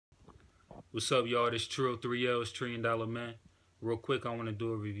What's up, y'all? This Trill 3L's Trillion Dollar Man. Real quick, I want to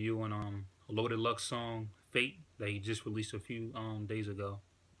do a review on a Loaded Lux song, Fate, that he just released a few days ago.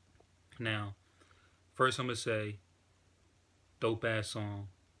 Now, first I'm gonna say, dope ass song,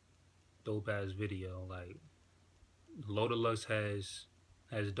 dope ass video. Like Loaded Lux has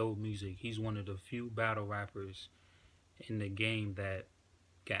dope music. He's one of the few battle rappers in the game that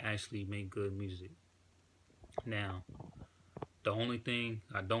can actually make good music. Now, the only thing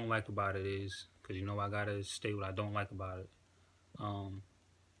I don't like about it is, because you know I gotta state what I don't like about it. Um,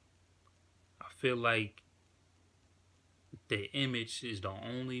 I feel like the image is the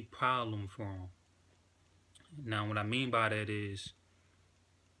only problem for him. Now, what I mean by that is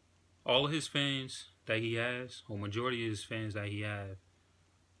all of his fans that he has, or majority of his fans that he have,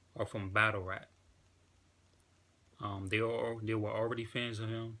 are from battle rap. They were already fans of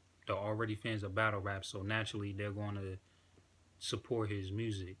him. They're already fans of battle rap, so naturally they're going to support his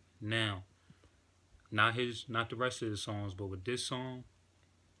music. Now, not the rest of his songs, but with this song,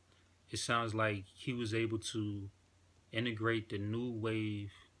 it sounds like he was able to integrate the new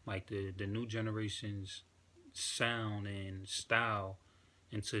wave, like the new generation's sound and style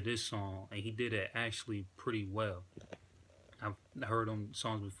into this song, and he did it actually pretty well. I've heard him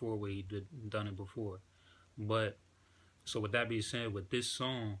songs before where he done it before, but so with that being said, with this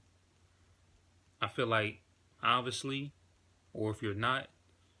song, I feel like obviously, or if you're not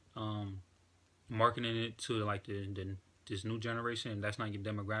marketing it to like this new generation, that's not your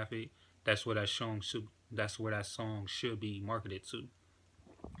demographic. That's where that song should be marketed to.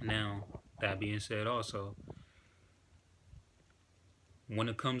 Now, that being said, also, when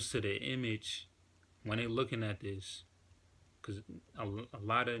it comes to the image, when they're looking at this, because a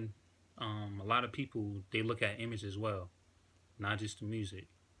lot of people, they look at image as well, not just the music.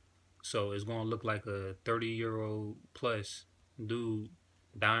 So it's gonna look like a 30-year-old plus dude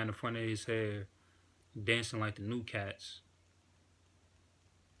dyeing the front of his hair, dancing like the new cats,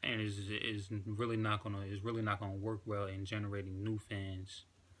 and is really not gonna work well in generating new fans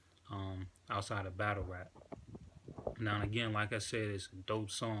outside of battle rap. Now and again, like I said, it's a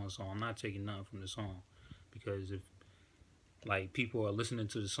dope song, so I'm not taking nothing from the song, because if like people are listening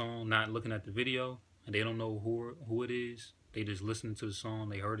to the song, not looking at the video, and they don't know who it is, they just listening to the song,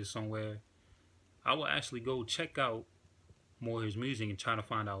 they heard it somewhere, I will actually go check out more of his music and try to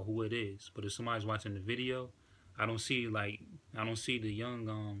find out who it is. But if somebody's watching the video, I don't see the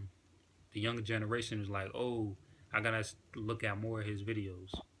younger generation is like, oh, I gotta look at more of his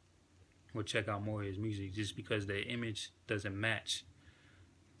videos or check out more of his music, just because the image doesn't match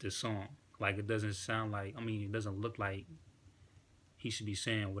the song. Like, it doesn't sound like, it doesn't look like he should be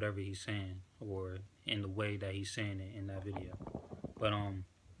saying whatever he's saying, or in the way that he's saying it in that video. But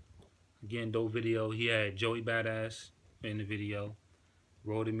again, dope video. He had Joey Badass in the video,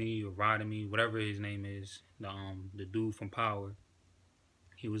 Roaded Me or Riding Me, whatever his name is. The dude from Power,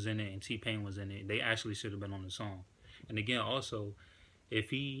 he was in it, and T-Pain was in it. They actually should have been on the song. And again, also,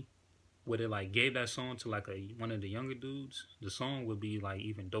 if he would have like gave that song to like one of the younger dudes, the song would be like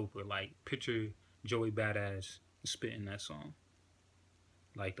even doper. Like, picture Joey Badass spitting that song,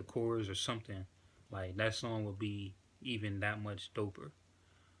 like the chorus or something. Like, that song would be even that much doper.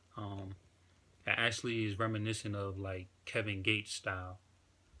 It actually is reminiscent of like Kevin Gates style,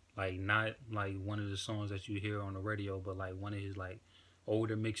 like not like one of the songs that you hear on the radio, but like one of his like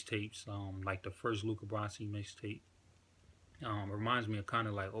older mixtapes, like the first Luca Brasi mixtape. Reminds me of kind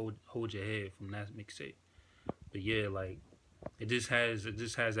of like Hold Your Head from that mixtape. But yeah, like it just has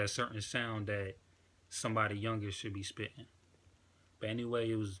that certain sound that somebody younger should be spitting. But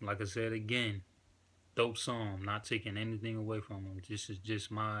anyway, it was, like I said again, dope song. I'm not taking anything away from him. This is just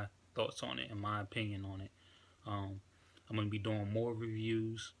my thoughts on it and my opinion on it. I'm gonna be doing more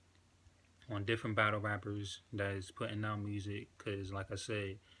reviews on different battle rappers that is putting out music, because like I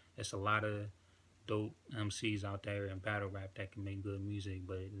said, it's a lot of dope MCs out there in battle rap that can make good music,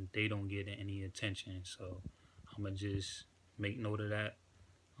 but they don't get any attention. So I'm gonna just make note of that.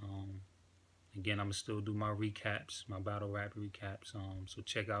 Again, I'm gonna still do my recaps, my battle rap recaps. So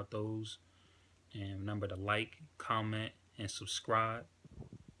check out those, and remember to like, comment, and subscribe.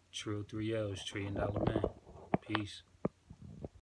 Trill 3L's Trillion Dollar Man. Peace.